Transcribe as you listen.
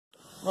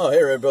Oh, hey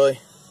everybody,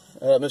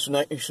 Mr.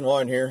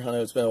 Nationwide here. I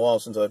know it's been a while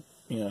since I've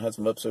had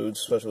some episodes,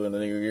 especially in the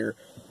new year.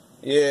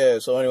 Yeah,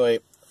 so anyway,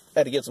 I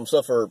had to get some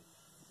stuff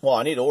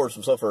I need to order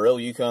some stuff for our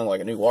Yukon,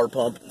 like a new water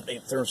pump,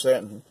 thermostat,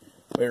 and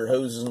water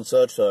hoses and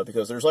such,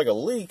 because there's like a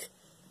leak,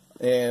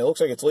 and it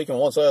looks like it's leaking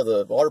on one side of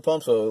the water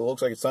pump, so it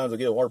looks like it's time to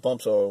get a water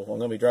pump, so I'm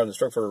going to be driving this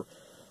truck for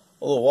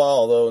a little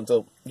while, though,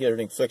 until get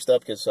everything fixed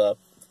up, because, the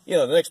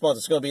next month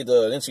it's going to be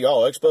the NC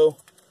Auto Expo.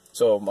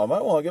 So I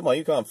might want to get my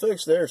Yukon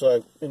fixed there, so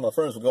me and my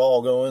friends will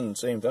all go in at the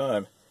same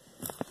time.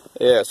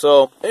 Yeah.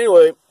 So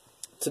anyway,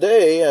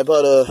 today I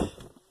bought a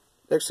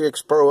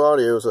SDX Pro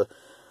audio. It's a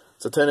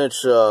 10-inch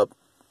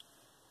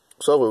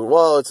subwoofer.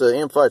 Well, it's an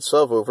amplified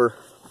subwoofer,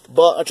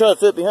 but I try to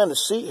fit behind the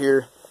seat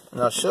here,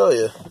 and I'll show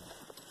you.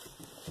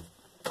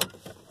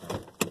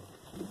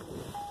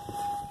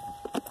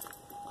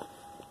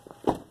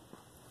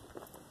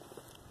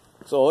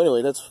 So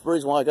anyway, that's the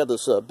reason why I got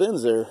this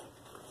bins there.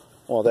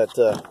 Well, that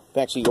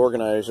backseat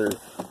organizer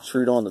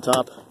screwed on the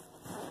top.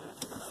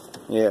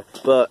 Yeah,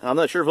 but I'm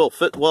not sure if it'll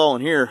fit well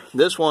in here.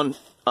 This one,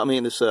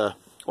 this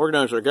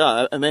organizer I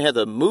got, I may have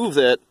to move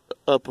that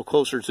up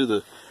closer to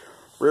the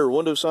rear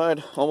window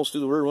side, almost to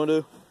the rear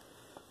window.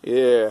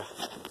 Yeah.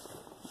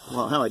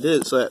 Well, how I did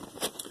it is that,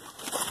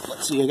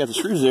 let's see, I got the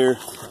screws there,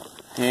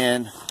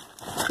 and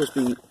it's supposed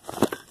to be,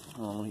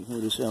 let me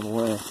move this out of the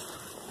way.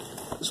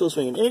 It's supposed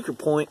to be an anchor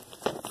point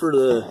for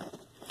the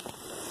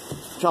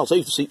child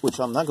safety seat, which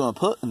I'm not going to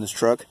put in this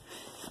truck,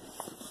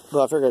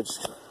 but I figured I'd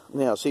just,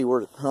 see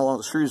how long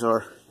the screws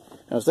are.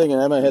 I was thinking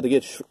I may have to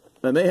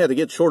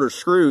get shorter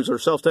screws or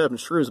self-tapping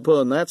screws to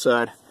put on that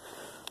side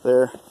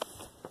there,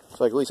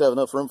 so I can at least have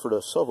enough room for the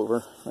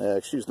subwoofer. Yeah,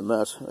 excuse the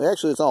mess.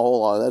 Actually, it's not a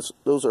whole lot.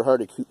 Those are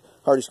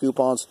Hardy's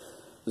coupons.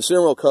 The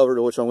steering wheel cover,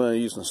 which I'm going to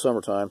use in the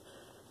summertime,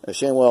 a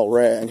ShamWow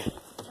rag,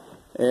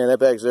 and that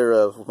bag's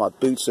there with my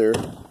boots there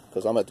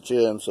because I'm at the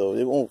gym, so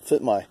it won't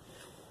fit my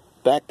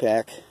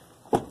backpack.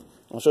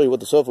 I'll show you what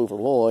the subwoofer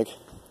will look like.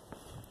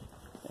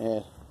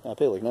 And I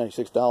paid like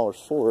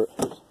 $96 for it.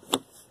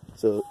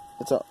 So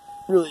it's not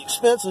really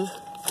expensive.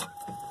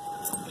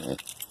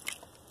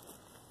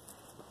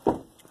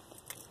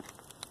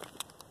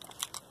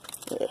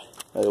 Yeah,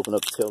 I open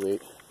up the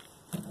tailgate.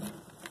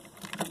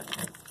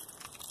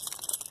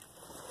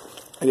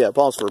 Yeah,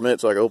 pause for a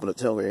minute so I can open the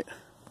tailgate.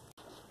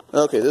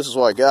 Okay, this is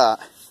what I got.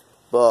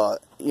 But,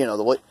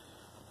 the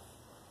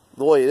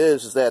way it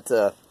is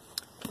that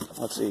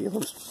let's see,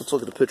 let's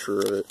look at the picture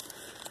of it.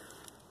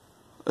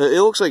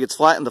 It looks like it's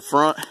flat in the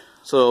front,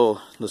 so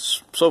the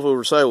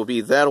subwoofer side will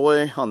be that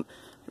way from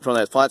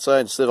that flat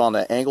side instead of on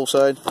that angle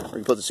side where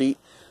you put the seat.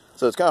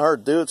 So it's kind of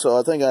hard to do it, so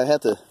I think I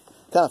have to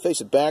kind of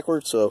face it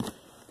backwards. So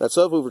that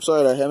subwoofer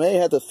side, I may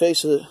have to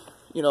face it,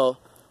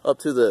 up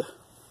to the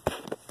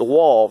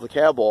wall, the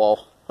cab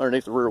wall,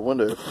 underneath the rear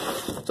window,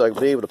 so I can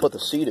be able to put the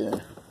seat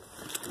in.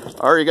 I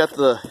already got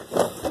the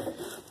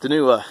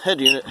new head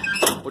unit,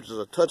 which is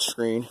a touch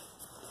screen.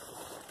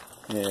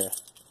 Yeah,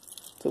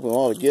 took me a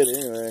while to get it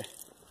anyway.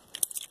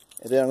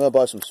 And then I'm going to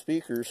buy some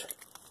speakers.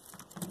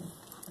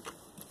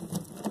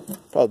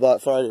 Probably buy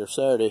it Friday or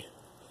Saturday.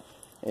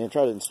 And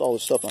try to install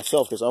this stuff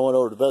myself, because I went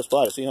over to Best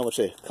Buy to see how much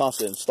they cost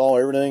to install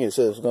everything. It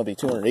says it's going to be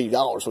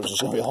 $280, which is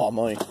going to be a lot of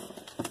money.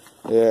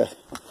 Yeah.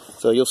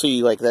 So you'll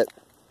see like that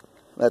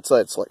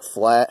side's like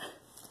flat.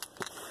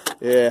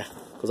 Yeah.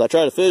 Because I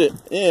tried to fit it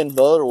in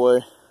the other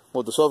way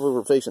with the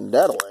subwoofer facing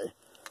that way.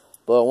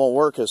 But it won't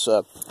work because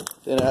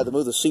then I had to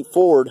move the seat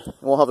forward and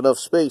won't have enough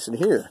space in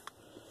here.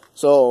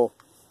 So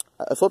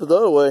I flipped it the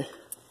other way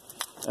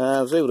and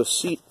I was able to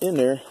seat in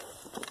there.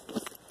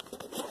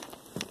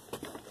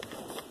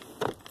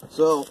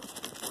 So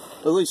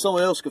at least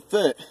somebody else could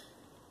fit.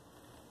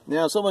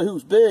 Now somebody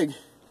who's big,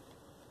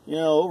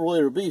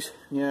 overweight or obese,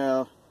 they're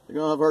going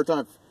to have a hard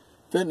time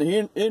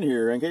fitting in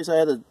here. In case I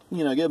had to,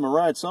 give them a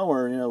ride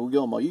somewhere, we'll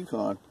go on my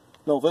Yukon.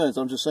 No offense,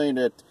 I'm just saying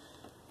that,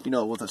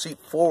 with the seat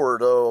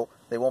forward, though,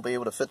 they won't be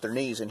able to fit their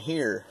knees in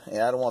here,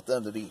 and I don't want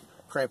them to be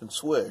cramp and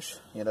swish.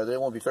 They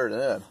won't be fair to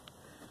them.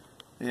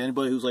 And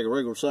anybody who's like a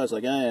regular size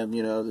like I am,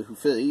 who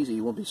fit easy,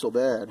 won't be so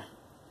bad.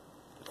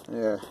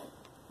 Yeah.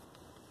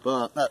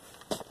 But,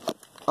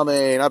 I'd be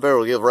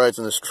able to give rides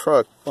in this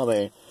truck.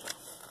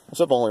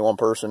 Except only one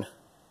person.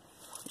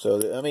 So,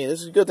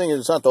 this is a good thing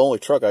it's not the only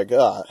truck I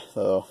got,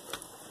 so.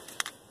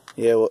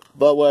 Yeah,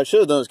 but what I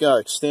should have done is got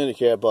an extended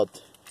cab,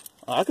 but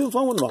I couldn't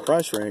find one in my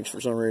price range for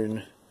some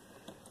reason.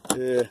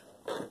 Yeah.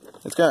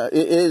 It's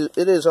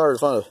it is hard to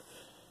find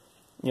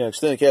a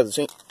extended cab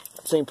the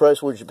same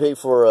price would you pay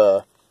for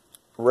a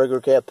regular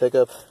cab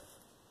pickup.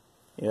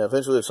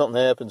 Eventually if something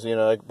happens,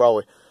 I could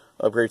probably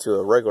upgrade to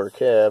a regular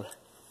cab.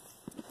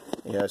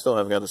 I still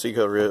haven't got the seat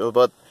cover yet,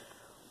 but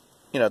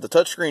the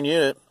touchscreen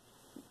unit,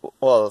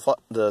 well,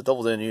 the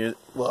double din unit,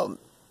 well,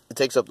 it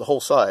takes up the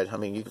whole side.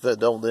 You can fit a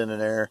double din in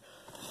there.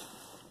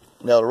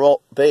 Now the raw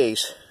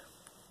base,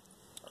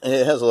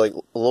 it has like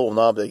a little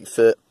knob that you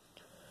fit,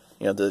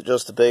 to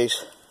adjust the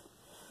base.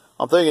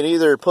 I'm thinking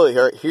either put it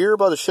right here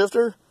by the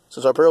shifter,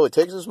 since I barely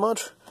takes as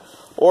much,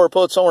 or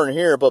put it somewhere in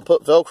here, but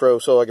put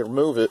Velcro so I can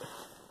remove it.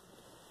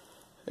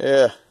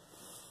 Yeah.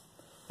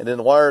 And then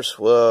the wires,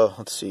 well,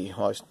 let's see.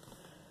 Well,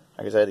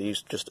 I guess I had to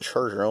use just the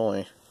charger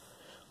only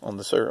on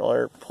the certain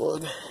wire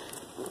plug.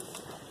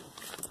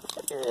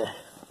 Yeah.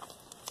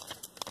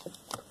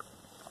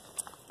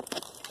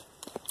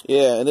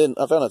 Yeah, and then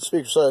I found out the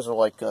speaker size are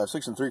like 6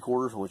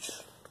 3/4, which,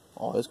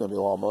 oh, it's going to be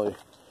a lot of money.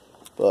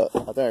 But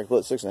I think I can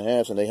put 6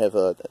 1/2, and they have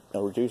a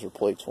reducer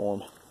plates for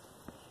them.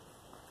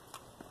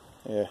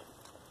 Yeah.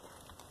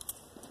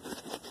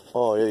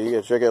 Oh yeah, you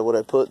gotta check out what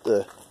I put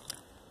the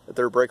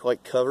third brake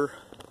light cover.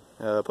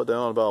 I put that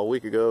on about a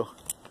week ago.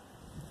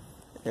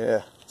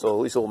 Yeah, so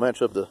at least it'll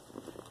match up the,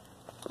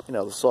 you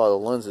know, the side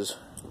of the lenses.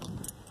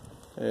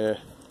 Yeah.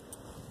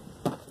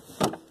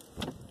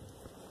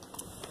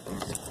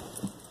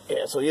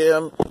 Yeah, so yeah,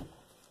 I'm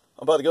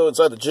about to go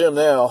inside the gym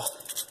now.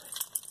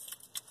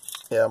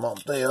 Yeah, I'm on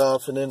day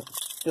off, and then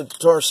go to the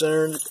guitar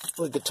center and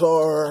play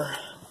guitar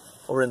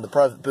over in the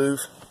private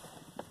booth.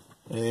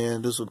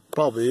 And this is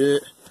probably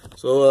it.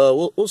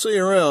 So we'll see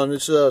you around.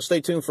 Just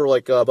stay tuned for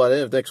like by the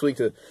end of next week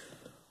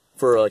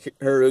for a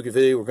karaoke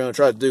video. We're gonna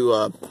try to do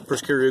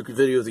first karaoke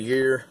video of the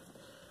year.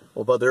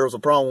 Well, but there was a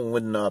problem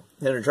when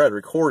Henry tried to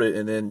record it,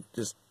 and then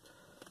just,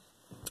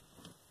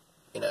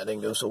 you know, it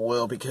didn't go so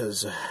well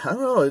because I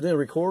don't know, it didn't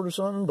record or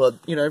something. But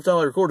you know, every time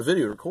I record a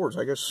video, it records.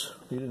 I guess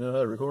he didn't know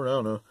how to record. I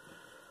don't know.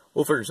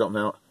 We'll figure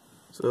something out.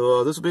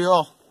 So this will be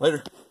all.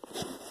 Later.